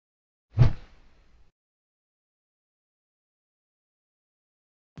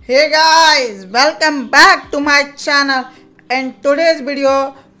Hey guys, welcome back to my channel. In today's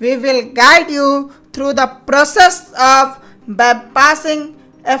video, we will guide you through the process of bypassing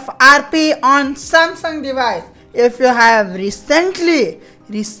FRP on Samsung device. If you have recently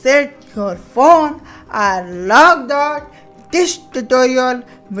reset your phone or logged out, this tutorial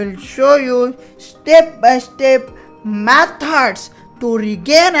will show you step-by-step methods to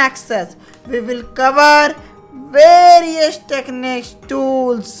regain access. We will cover various techniques,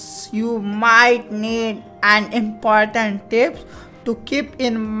 tools you might need, and important tips to keep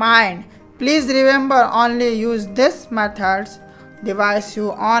in mind. Please remember, only use these methods device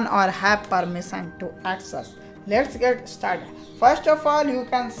you own or have permission to access. Let's get started. First of all, you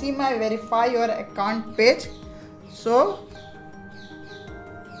can see my verify your account page. So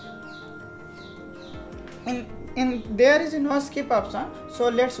in there is no skip option, so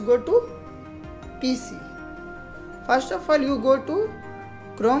let's go to PC. First of all, you go to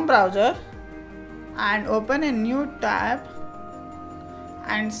Chrome browser and open a new tab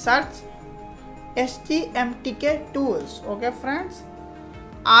and search HTMTK tools. Okay friends,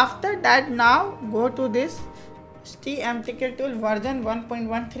 after that, now go to this HTMTK tool version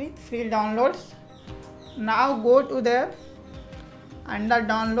 1.13 free downloads. Now go to there and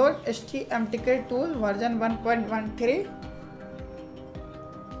download HTMTK tool version 1.13.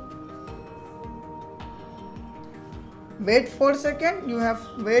 Wait for a second, you have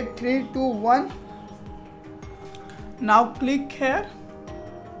wait 3, 2, 1. Now click here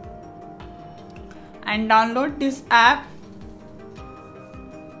and download this app.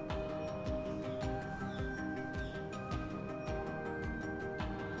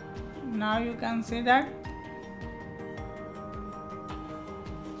 Now you can see that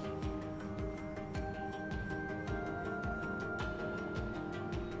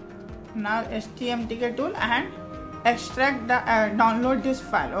now HTMTK tool and extract the download this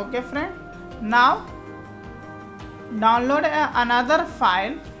file. Okay friend, now download another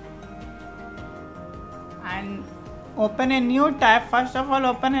file and open a new tab. First of all,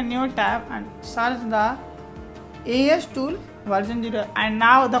 open a new tab and search the AS tool version 0, and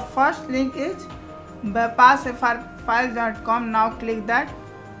now the first link is byassfiles.com. now click that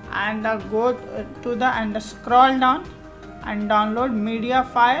and go to the and scroll down and download media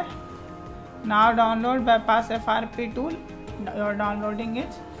file. Now download Byass FRP tool. Your downloading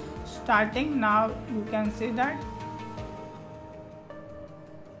is starting. Now you can see that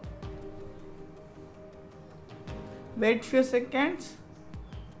wait few seconds.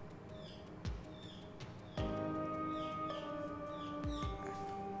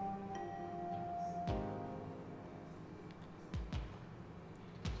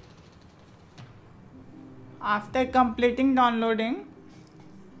 After completing downloading,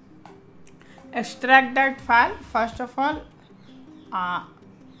 extract that file. First of all,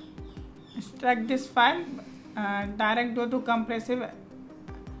 extract this file, direct go to compressive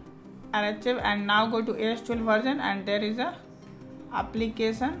archive and now go to AS tool version, and there is a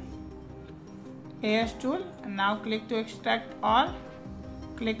application AS tool, and now click to extract all.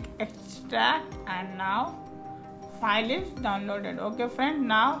 Click extract and now file is downloaded. Okay friend,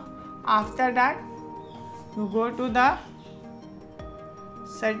 now after that you go to the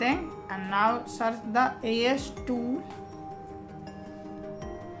setting and now search the AS tool.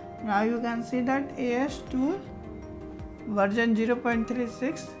 Now you can see that AS tool version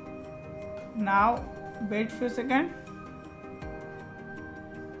 0.36. now wait few seconds.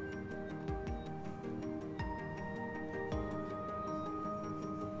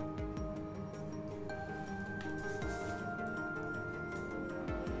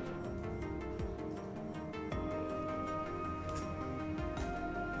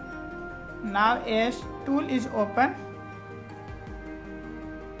 Now AS tool is open.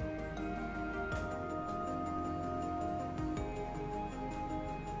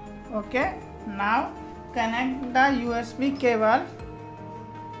 Okay, now connect the USB cable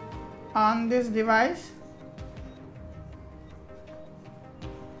on this device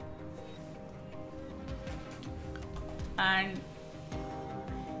and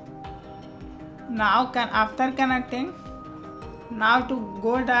now after connecting, now to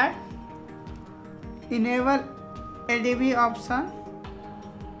go that enable ADB option.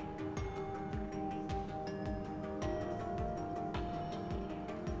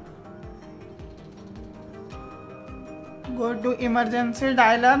 Go to emergency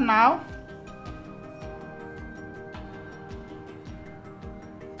dialer now.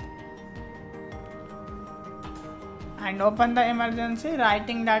 And open the emergency.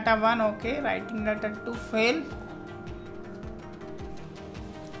 Writing data 1 okay, writing data 2 fail.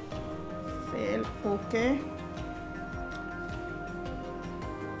 Okay,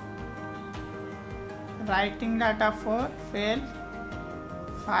 writing data 4 fail.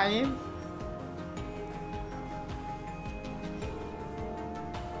 5.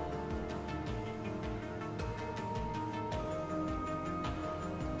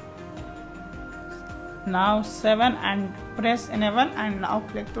 Now 7 and press enable and now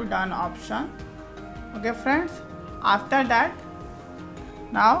click to done option. Okay friends, after that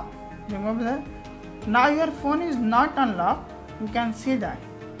now remove the, now your phone is not unlocked. You can see that.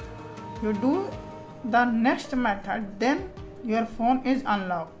 You do the next method, then your phone is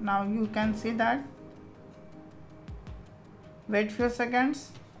unlocked. Now you can see that. Wait few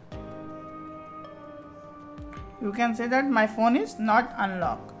seconds. You can see that my phone is not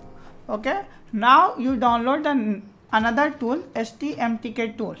unlocked. Okay, now you download another tool,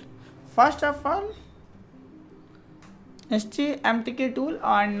 STMTK tool. First of all, STMTK tool,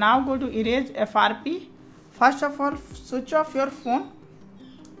 and now go to erase FRP. First of all, switch off your phone.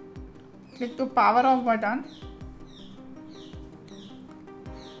 Click to power off button.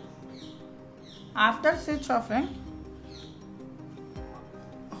 After switch offing,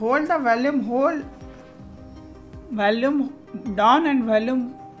 hold the volume down and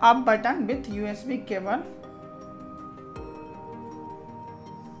volume up button with USB cable.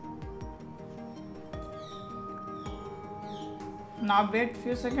 Now wait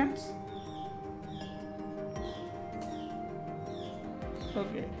few seconds.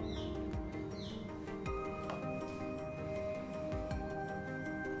 Okay.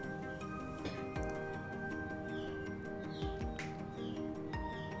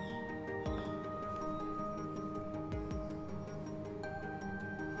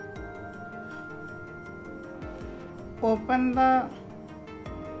 Open the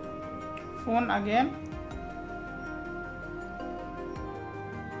phone again.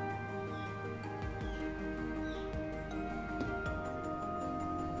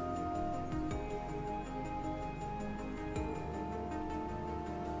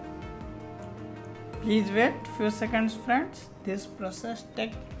 Please wait few seconds friends. This process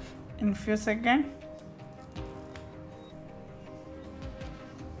takes in few seconds.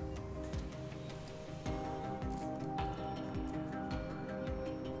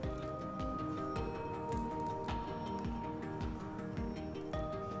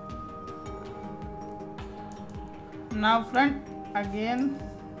 Now friend, again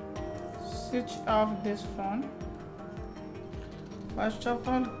switch off this phone. First of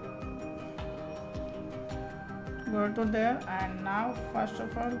all, go to there, and now first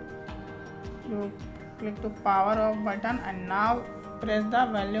of all you click to power off button and now press the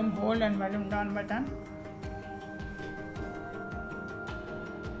volume hold and volume down button.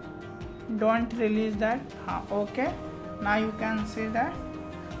 Don't release that. Okay, now you can see that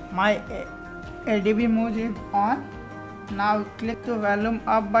my ADB mode is on. Now click to volume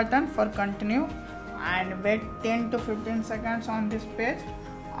up button for continue and wait 10 to 15 seconds on this page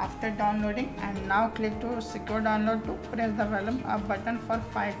after downloading, and now click to secure download to press the volume up button for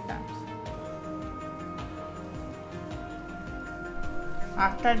 5 times.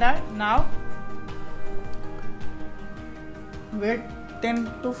 After that, now wait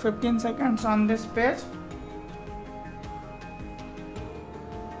 10 to 15 seconds on this page.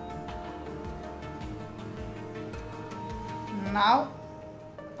 Now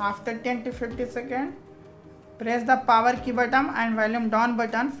after 10 to 50 seconds, press the power key button and volume down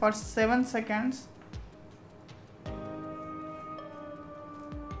button for 7 seconds.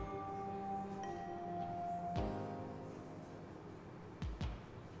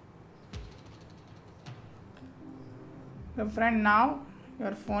 So friend, now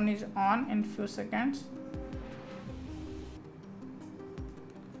your phone is on in few seconds.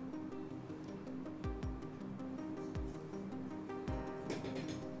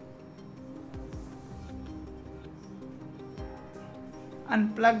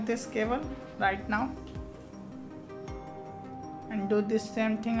 Unplug this cable right now and do this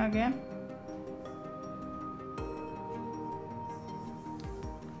same thing again.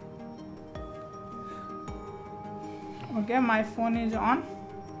 Okay, my phone is on.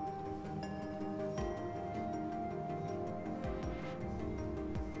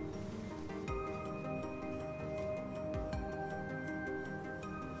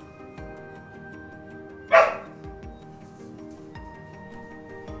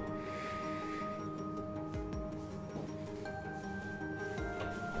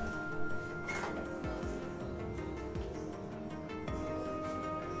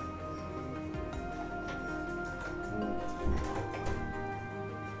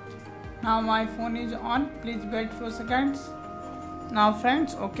 Now my phone is on. Please wait few seconds. Now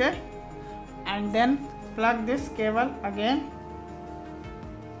friends, okay, and then plug this cable again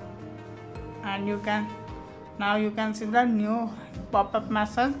and you can Now you can see the new pop-up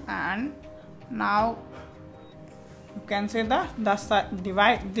message, and now you can see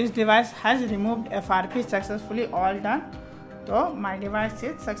this device has removed FRP successfully, all done. So my device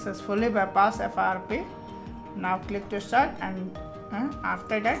is successfully bypassed FRP. Now click to start, and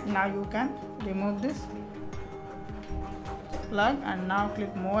after that now you can remove this plug, and now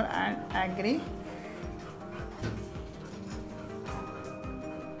click more and agree.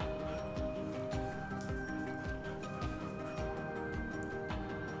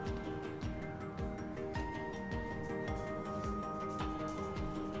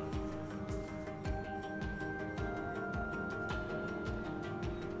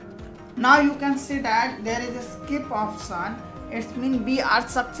 Now you can see that there is a skip option. It means we are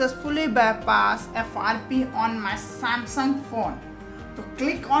successfully bypassed FRP on my Samsung phone. So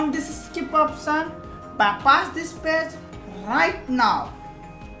click on this skip option, bypass this page right now,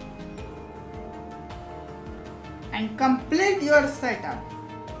 and complete your setup.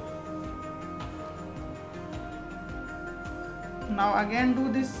 Now again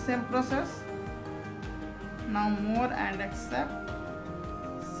do this same process. Now more and accept.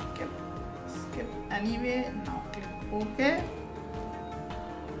 Skip anyway. Now click OK.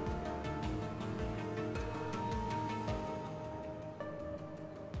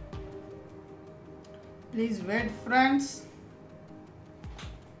 Please wait, friends.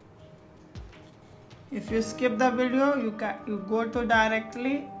 If you skip the video, you go to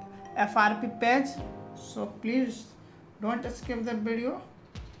directly FRP page. So please don't skip the video.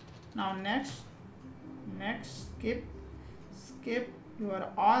 Now next, skip. You are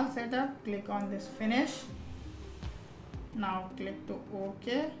all set up. Click on this finish. Now click to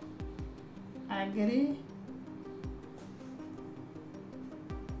OK, agree.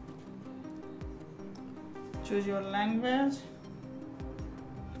 Choose your language.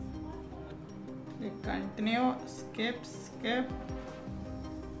 Click continue, skip.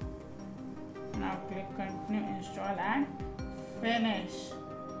 Now click continue, install and finish.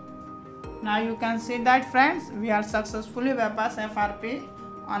 Now you can see that, friends, we are successfully bypassed FRP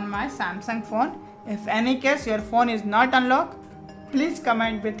on my Samsung phone. If any case your phone is not unlocked, please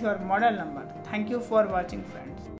comment with your model number. Thank you for watching, friends.